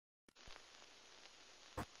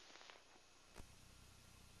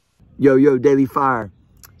Yo, Daily Fire.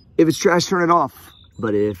 If it's trash, turn it off.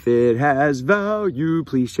 But if it has value,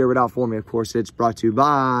 please share it out for me. Of course, it's brought to you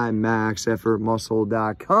by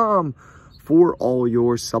maxeffortmuscle.com. For all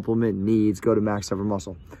your supplement needs, go to Max Effort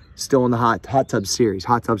Muscle. Still in the hot tub series,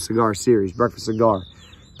 hot tub cigar series, breakfast cigar,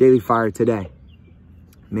 Daily Fire today.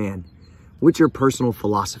 Man, what's your personal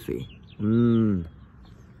philosophy? Had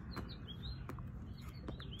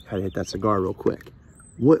to hit that cigar real quick.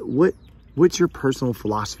 What's your personal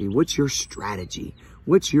philosophy? What's your strategy?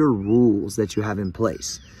 What's your rules that you have in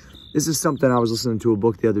place? This is something I was listening to a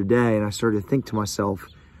book the other day, and I started to think to myself,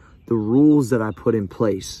 the rules that I put in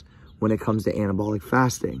place when it comes to anabolic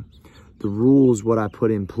fasting, the rules what I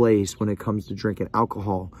put in place when it comes to drinking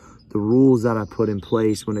alcohol, the rules that I put in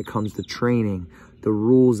place when it comes to training, the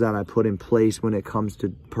rules that I put in place when it comes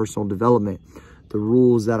to personal development, the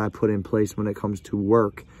rules that I put in place when it comes to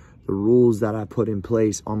work, the rules that I put in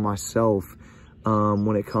place on myself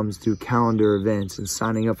when it comes to calendar events and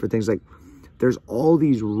signing up for things. Like, there's all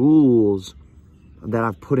these rules that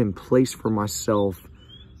I've put in place for myself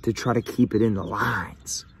to try to keep it in the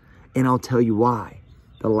lines. And I'll tell you why.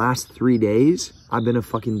 The last 3 days, I've been a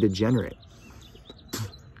fucking degenerate.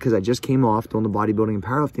 Because I just came off doing the bodybuilding and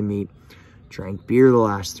powerlifting meet, drank beer the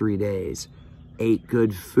last 3 days, ate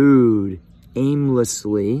good food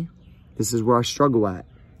aimlessly. This is where I struggle at.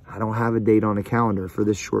 I don't have a date on a calendar for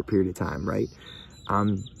this short period of time, right?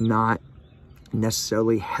 I'm not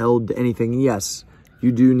necessarily held to anything. Yes,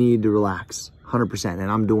 you do need to relax, 100%,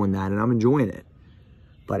 and I'm doing that, and I'm enjoying it.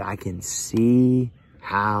 But I can see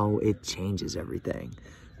how it changes everything.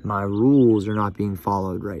 My rules are not being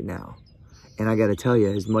followed right now. And I gotta tell you,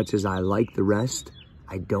 as much as I like the rest,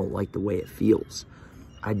 I don't like the way it feels.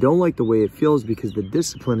 I don't like the way it feels because the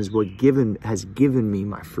discipline is what has given me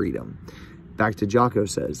my freedom. Back to Jocko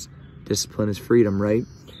says, discipline is freedom, right?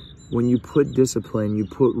 When you put discipline, you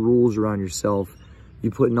put rules around yourself,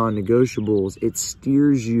 you put non-negotiables, it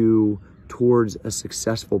steers you towards a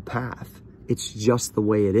successful path. It's just the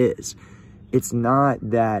way it is. It's not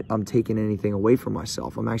that I'm taking anything away from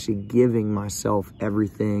myself. I'm actually giving myself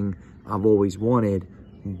everything I've always wanted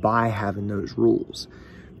by having those rules.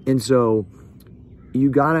 And so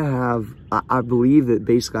you gotta have, I believe that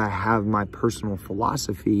basically I have my personal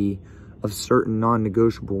philosophy of certain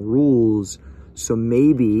non-negotiable rules. So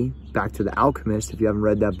maybe, back to The Alchemist, if you haven't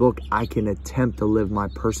read that book, I can attempt to live my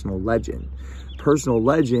personal legend. Personal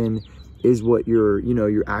legend is what your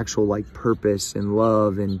actual like purpose and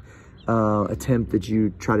love and attempt that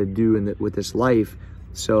you try to do with this life.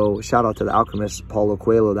 So shout out to The Alchemist, Paulo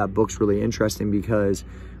Coelho. That book's really interesting because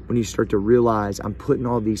when you start to realize I'm putting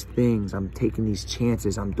all these things, I'm taking these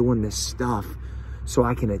chances, I'm doing this stuff so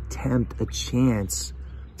I can attempt a chance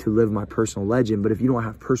to live my personal legend. But if you don't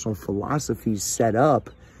have personal philosophies set up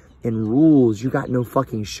and rules, you got no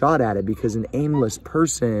fucking shot at it, because an aimless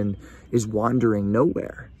person is wandering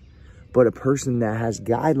nowhere. But a person that has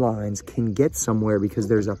guidelines can get somewhere because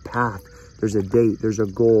there's a path, there's a date, there's a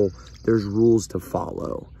goal, there's rules to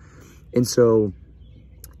follow. And so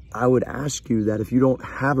I would ask you that if you don't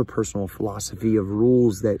have a personal philosophy of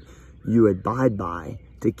rules that you abide by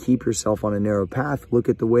to keep yourself on a narrow path, look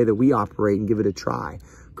at the way that we operate and give it a try.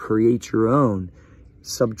 Create your own,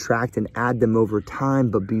 subtract and add them over time,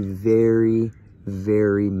 but be very,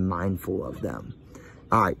 very mindful of them.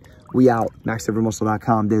 All right, we out.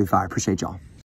 maxeffortmuscle.com, Daily Fire. Appreciate y'all.